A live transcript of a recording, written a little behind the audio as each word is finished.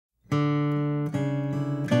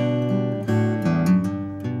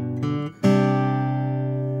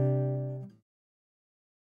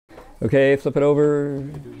Okay, flip it over.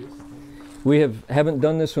 We haven't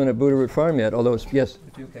done this one at Buddha Root Farm yet, although it's, yes?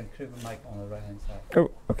 If you can clip a mic on the right hand side. Oh,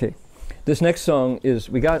 okay. This next song is,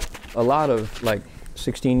 we got a lot of like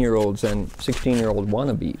 16-year-olds and 16-year-old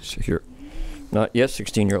wannabes here. Not yet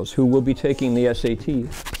 16-year-olds, who will be taking the SAT.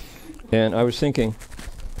 And I was thinking,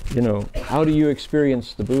 you know, how do you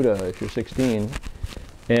experience the Buddha if you're 16?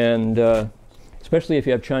 And especially if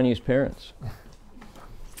you have Chinese parents.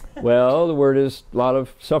 Well, the word is a lot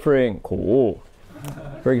of suffering. Cool.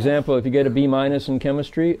 For example, if you get a B- in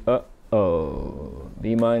chemistry,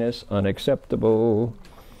 B- unacceptable.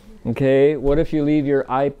 Okay, what if you leave your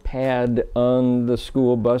iPad on the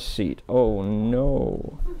school bus seat? Oh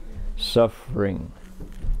no, suffering,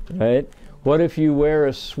 right? What if you wear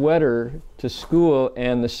a sweater to school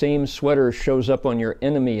and the same sweater shows up on your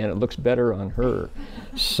enemy and it looks better on her?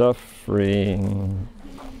 Suffering.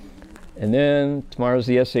 And then tomorrow's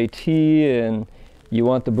the SAT and you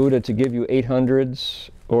want the Buddha to give you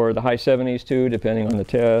 800s or the high 70s too, depending on the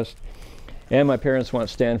test. And my parents want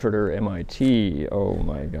Stanford or MIT. Oh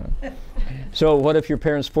my God. So what if your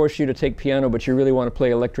parents force you to take piano, but you really want to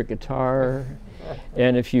play electric guitar?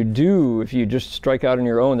 And if you do, if you just strike out on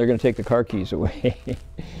your own, they're going to take the car keys away.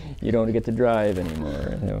 You don't get to drive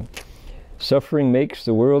anymore. You know. Suffering makes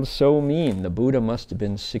the world so mean. The Buddha must have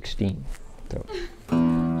been 16. So.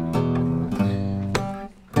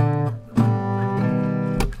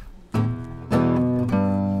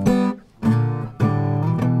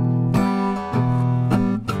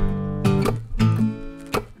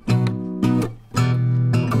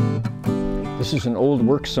 This is an old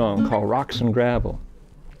work song called Rocks and Gravel.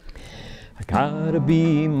 I got a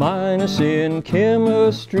B- in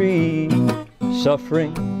chemistry,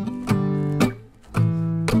 suffering.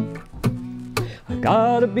 I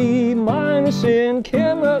got a B- in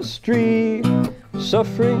chemistry,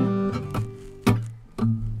 suffering.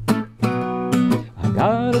 I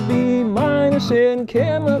got a B- in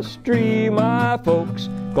chemistry, my folks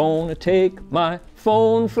gonna take my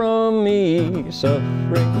phone from me,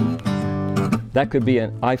 suffering. That could be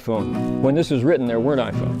an iPhone. When this was written, there weren't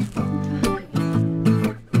iPhones.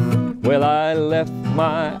 Well, I left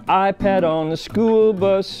my iPad on the school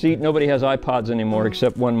bus seat. Nobody has iPods anymore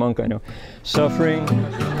except one monk I know. Suffering.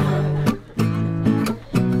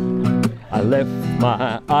 I left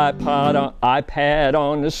my iPad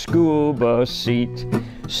on the school bus seat.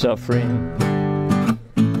 Suffering.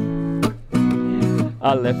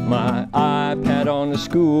 I left my iPad on the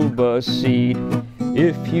school bus seat.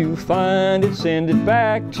 If you find it, send it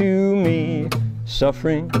back to me.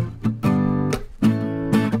 Suffering.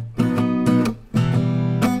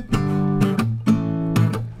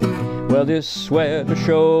 Well, this sweater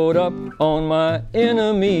showed up on my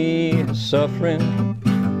enemy. Suffering.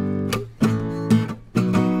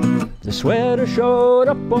 The sweater showed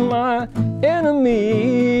up on my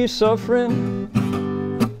enemy. Suffering.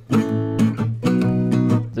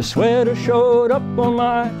 The sweater showed up on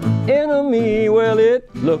my enemy. Well, it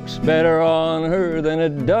looks better on her than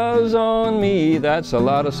it does on me. That's a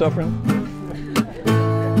lot of suffering.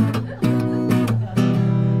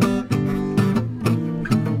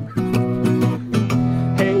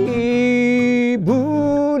 Hey,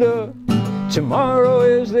 Buddha, tomorrow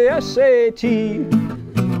is the SAT.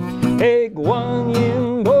 Hey,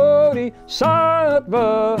 Guanyin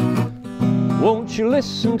Bodhisattva, won't you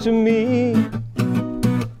listen to me?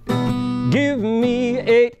 Give me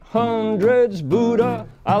 800s, Buddha,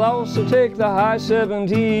 I'll also take the high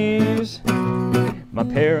 70s. My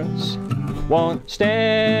parents want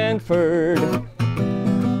Stanford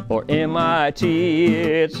or MIT.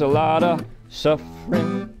 It's a lot of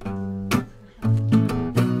suffering.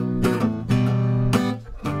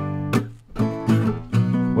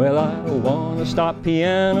 Well, I want to stop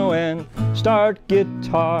piano and start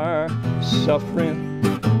guitar. Suffering.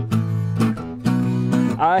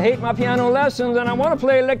 I hate my piano lessons and I want to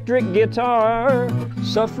play electric guitar.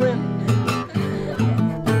 Suffering.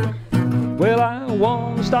 Well, I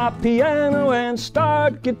want to stop piano and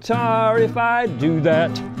start guitar. If I do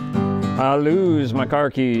that, I'll lose my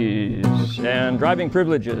car keys and driving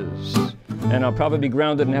privileges. And I'll probably be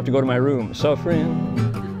grounded and have to go to my room. Suffering.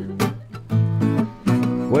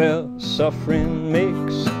 Well, suffering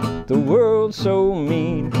makes the world so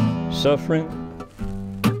mean. Suffering.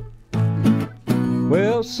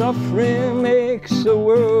 Well, suffering makes the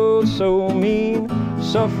world so mean.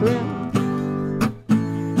 Suffering.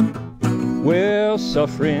 Well,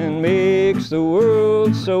 suffering makes the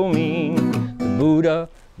world so mean. The Buddha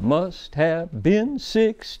must have been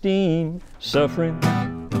 16. Suffering.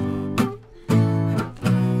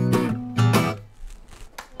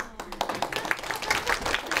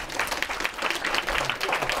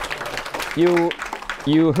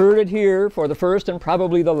 You heard it here for the first and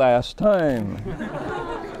probably the last time.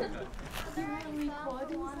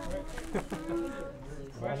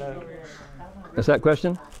 Is that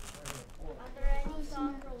question?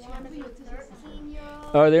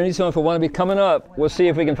 Are there any songs for wannabe coming up? We'll see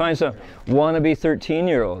if we can find some wannabe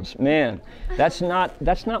 13-year-olds. Man, that's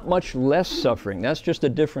not much less suffering. That's just a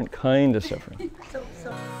different kind of suffering.